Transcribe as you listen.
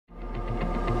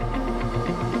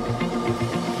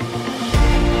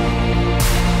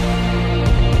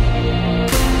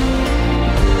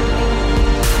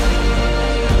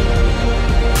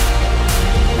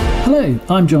Hello,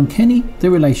 I'm John Kenny, the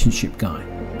Relationship Guy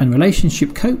and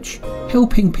Relationship Coach,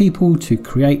 helping people to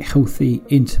create healthy,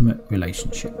 intimate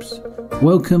relationships.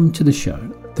 Welcome to the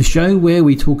show where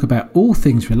we talk about all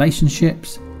things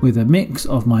relationships with a mix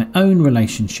of my own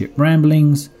relationship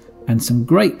ramblings and some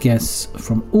great guests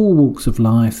from all walks of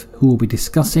life who will be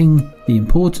discussing the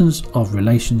importance of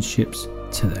relationships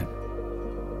to them.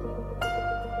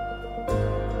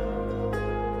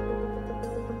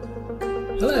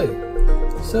 Hello.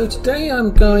 So today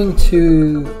I'm going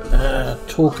to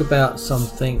talk about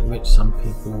something which some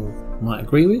people might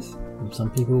agree with and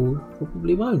some people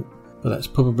probably won't. But that's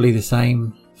probably the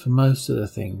same for most of the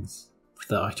things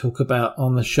that I talk about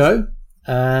on the show.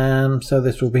 So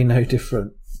this will be no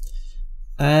different.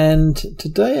 And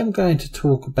today I'm going to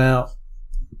talk about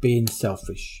being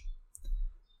selfish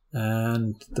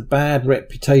and the bad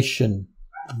reputation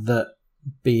that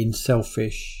being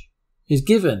selfish is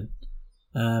given.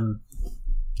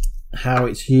 How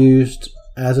it's used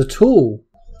as a tool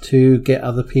to get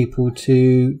other people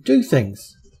to do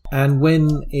things. And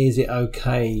when is it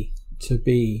okay to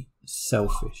be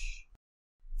selfish?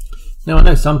 Now, I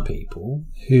know some people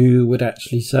who would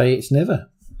actually say it's never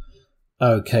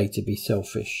okay to be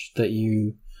selfish, that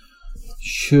you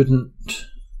shouldn't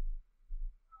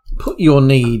put your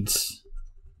needs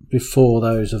before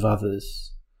those of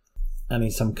others. And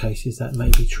in some cases that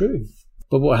may be true.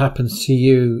 But what happens to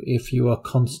you if you are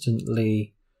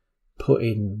constantly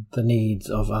putting the needs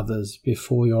of others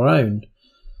before your own?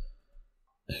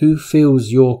 Who fills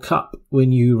your cup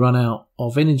when you run out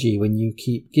of energy, when you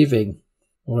keep giving?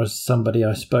 Or as somebody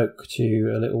I spoke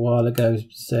to a little while ago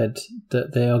said,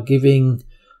 that they are giving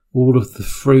all of the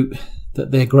fruit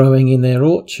that they're growing in their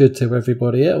orchard to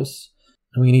everybody else.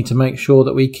 And we need to make sure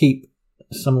that we keep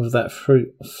some of that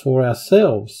fruit for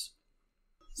ourselves.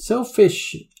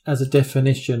 Selfish, as a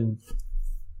definition,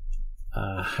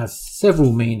 has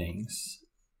several meanings.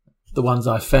 The ones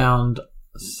I found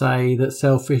say that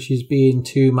selfish is being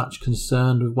too much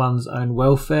concerned with one's own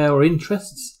welfare or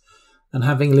interests and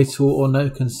having little or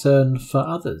no concern for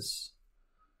others,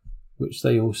 which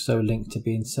they also link to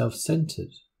being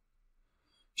self-centered.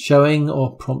 Showing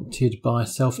or prompted by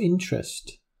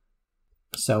self-interest.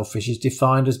 Selfish is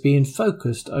defined as being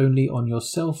focused only on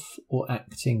yourself or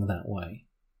acting that way.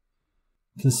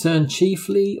 Concerned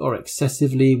chiefly or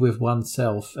excessively with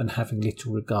oneself and having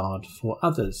little regard for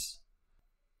others.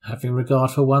 Having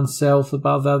regard for oneself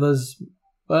above others'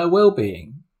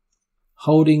 well-being.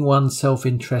 Holding one's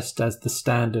self-interest as the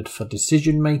standard for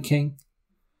decision-making.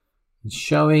 And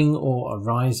showing or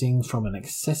arising from an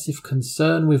excessive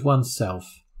concern with oneself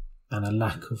and a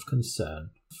lack of concern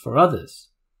for others.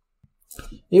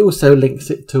 It also links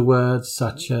it to words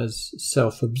such as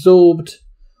self-absorbed,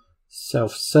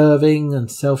 self-serving and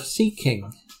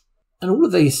self-seeking. And all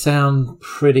of these sound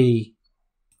pretty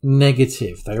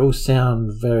negative. They all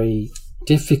sound very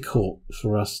difficult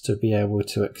for us to be able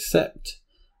to accept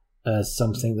as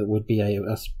something that would be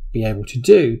able to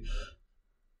do.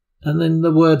 And then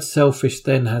the word selfish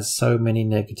then has so many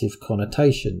negative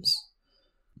connotations.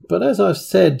 But as I've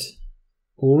said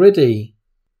already,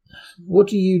 what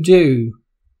do you do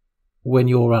when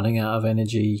you're running out of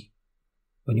energy?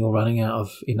 When you're running out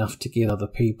of enough to give other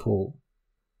people?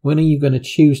 When are you going to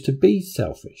choose to be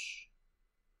selfish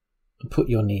and put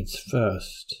your needs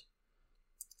first?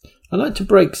 I like to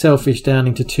break selfish down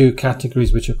into two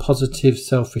categories, which are positive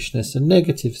selfishness and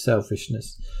negative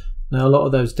selfishness. Now, a lot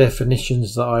of those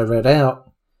definitions that I read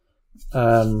out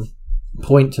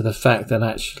point to the fact that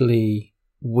actually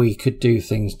we could do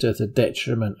things to the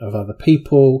detriment of other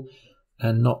people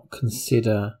and not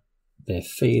consider their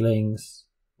feelings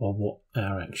or what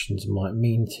our actions might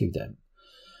mean to them.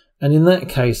 And in that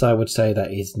case, I would say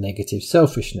that is negative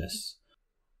selfishness.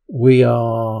 We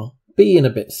are being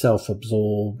a bit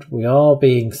self-absorbed. We are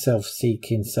being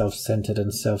self-seeking, self-centered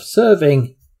and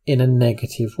self-serving in a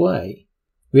negative way.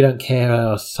 We don't care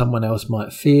how someone else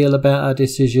might feel about our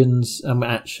decisions, and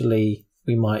actually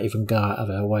we might even go out of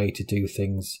our way to do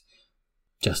things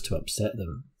just to upset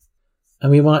them. And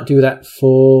we might do that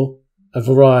for a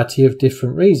variety of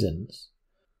different reasons.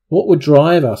 What would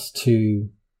drive us to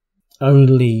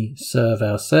only serve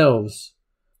ourselves?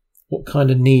 What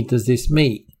kind of need does this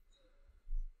meet?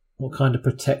 What kind of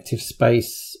protective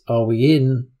space are we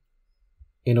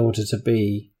in order to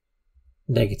be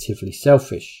negatively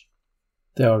selfish?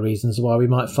 There are reasons why we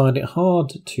might find it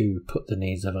hard to put the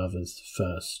needs of others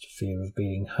first. Fear of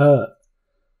being hurt,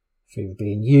 fear of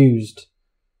being used,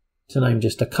 to name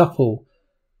just a couple.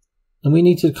 And we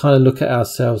need to kind of look at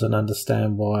ourselves and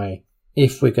understand why,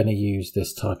 if we're going to use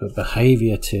this type of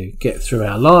behaviour to get through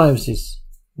our lives, is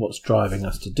what's driving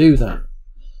us to do that.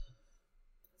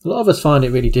 A lot of us find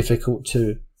it really difficult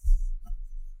to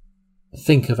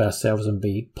think of ourselves and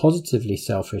be positively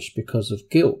selfish because of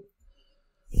guilt.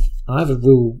 I have a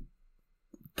real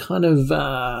kind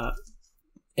of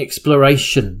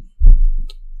exploration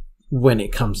when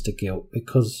it comes to guilt,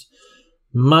 because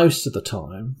most of the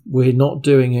time we're not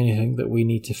doing anything that we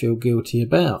need to feel guilty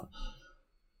about.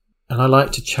 And I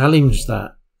like to challenge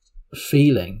that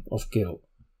feeling of guilt.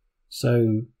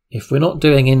 So if we're not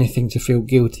doing anything to feel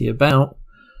guilty about,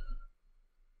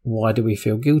 why do we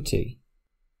feel guilty?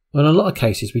 Well, in a lot of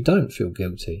cases, we don't feel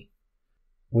guilty.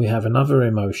 We have another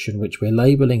emotion which we're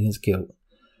labelling as guilt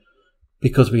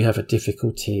because we have a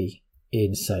difficulty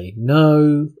in saying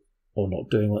no, or not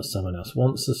doing what someone else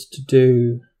wants us to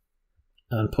do,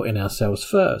 and putting ourselves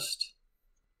first.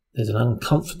 There's an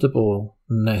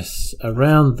uncomfortableness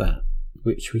around that,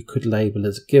 which we could label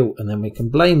as guilt, and then we can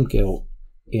blame guilt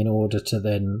in order to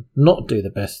then not do the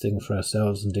best thing for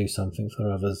ourselves and do something for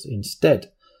others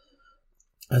instead.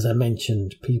 As I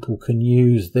mentioned, people can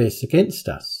use this against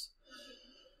us.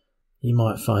 You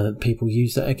might find that people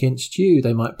use that against you.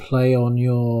 They might play on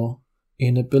your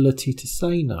inability to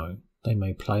say no. They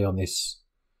may play on this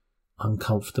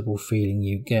uncomfortable feeling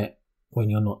you get when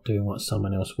you're not doing what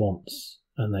someone else wants.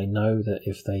 And they know that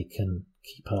if they can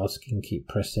keep asking, keep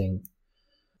pressing,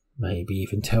 maybe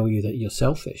even tell you that you're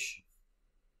selfish,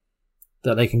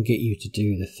 that they can get you to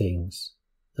do the things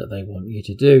that they want you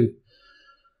to do.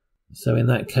 So in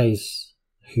that case,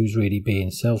 who's really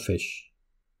being selfish?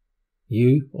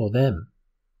 You or them?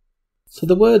 So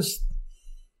the words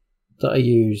that I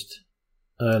used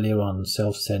earlier on,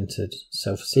 self-centered,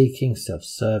 self-seeking,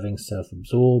 self-serving,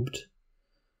 self-absorbed,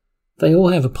 they all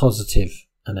have a positive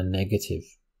and a negative.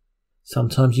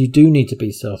 Sometimes you do need to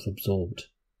be self-absorbed,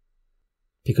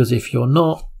 because if you're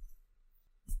not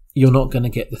going to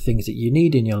get the things that you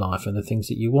need in your life and the things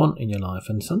that you want in your life.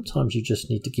 And sometimes you just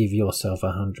need to give yourself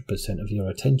 100% of your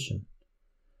attention.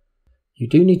 You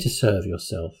do need to serve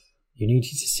yourself. You need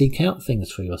to seek out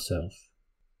things for yourself.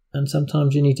 And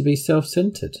sometimes you need to be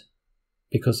self-centered,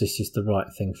 because this is the right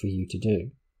thing for you to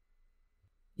do.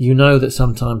 You know that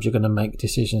sometimes you're going to make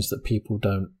decisions that people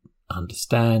don't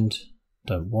understand,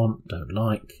 don't want, don't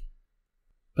like.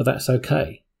 But that's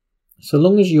okay. So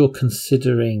long as you're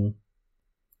considering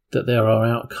that there are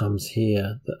outcomes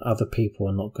here that other people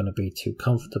are not going to be too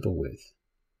comfortable with.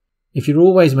 If you're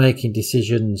always making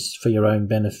decisions for your own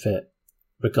benefit,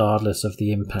 regardless of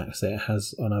the impacts that it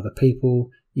has on other people,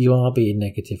 you are being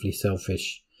negatively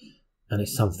selfish, and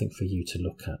it's something for you to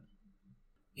look at.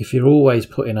 If you're always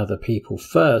putting other people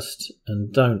first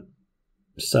and don't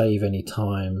save any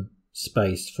time,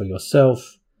 space for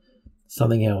yourself,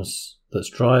 something else that's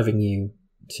driving you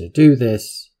to do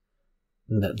this,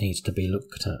 and that needs to be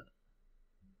looked at.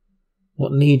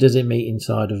 What need does it meet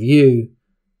inside of you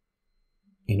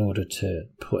in order to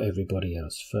put everybody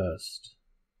else first?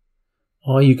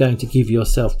 Are you going to give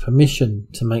yourself permission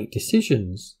to make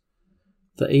decisions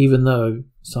that, even though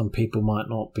some people might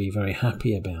not be very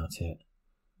happy about it,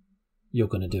 you're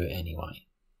going to do it anyway?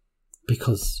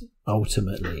 Because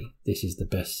ultimately, this is the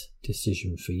best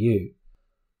decision for you.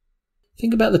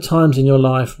 Think about the times in your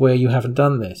life where you haven't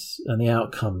done this and the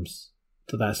outcomes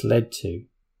that's led to.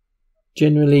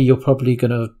 Generally, you're probably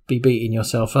going to be beating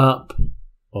yourself up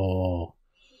or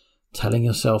telling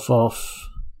yourself off,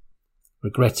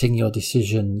 regretting your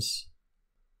decisions,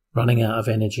 running out of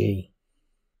energy,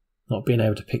 not being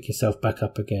able to pick yourself back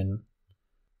up again.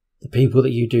 The people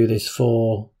that you do this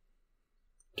for,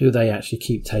 do they actually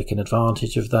keep taking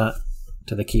advantage of that?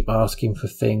 Do they keep asking for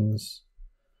things,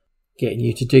 getting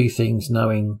you to do things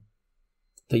knowing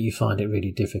that you find it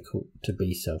really difficult to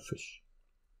be selfish?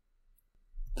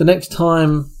 The next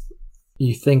time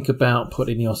you think about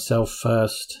putting yourself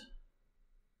first,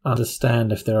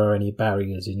 understand if there are any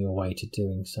barriers in your way to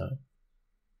doing so.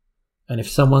 And if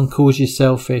someone calls you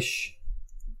selfish,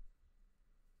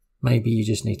 maybe you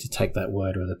just need to take that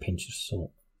word with a pinch of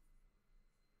salt.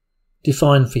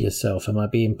 Define for yourself, am I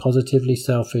being positively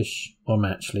selfish, or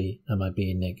am I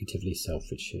being negatively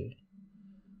selfish here?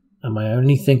 Am I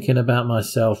only thinking about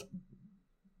myself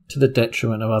to the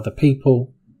detriment of other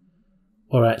people?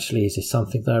 Or actually, is this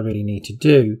something that I really need to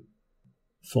do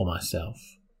for myself?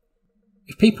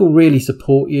 If people really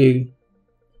support you,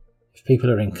 if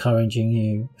people are encouraging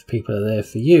you, if people are there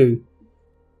for you,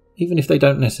 even if they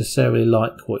don't necessarily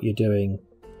like what you're doing,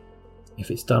 if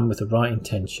it's done with the right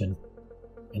intention,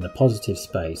 in a positive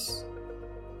space,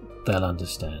 they'll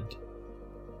understand.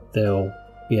 They'll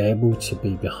be able to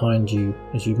be behind you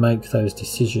as you make those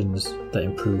decisions that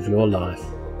improve your life,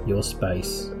 your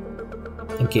space,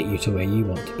 and get you to where you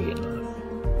want to be in life.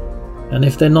 And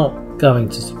if they're not going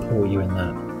to support you in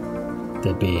that,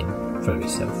 they're being very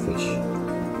selfish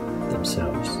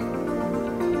themselves.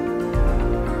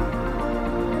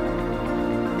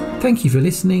 Thank you for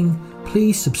listening.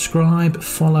 Please subscribe,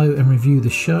 follow and review the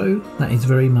show. That is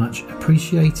very much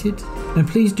appreciated. And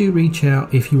please do reach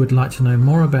out if you would like to know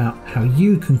more about how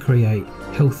you can create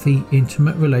healthy,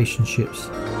 intimate relationships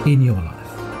in your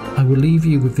life. I will leave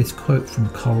you with this quote from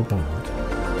Carl Bond.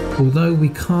 Although we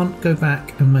can't go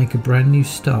back and make a brand new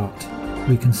start,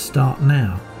 we can start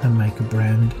now and make a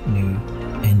brand new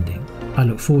ending. I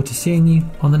look forward to seeing you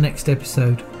on the next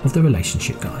episode of The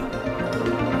Relationship Guide.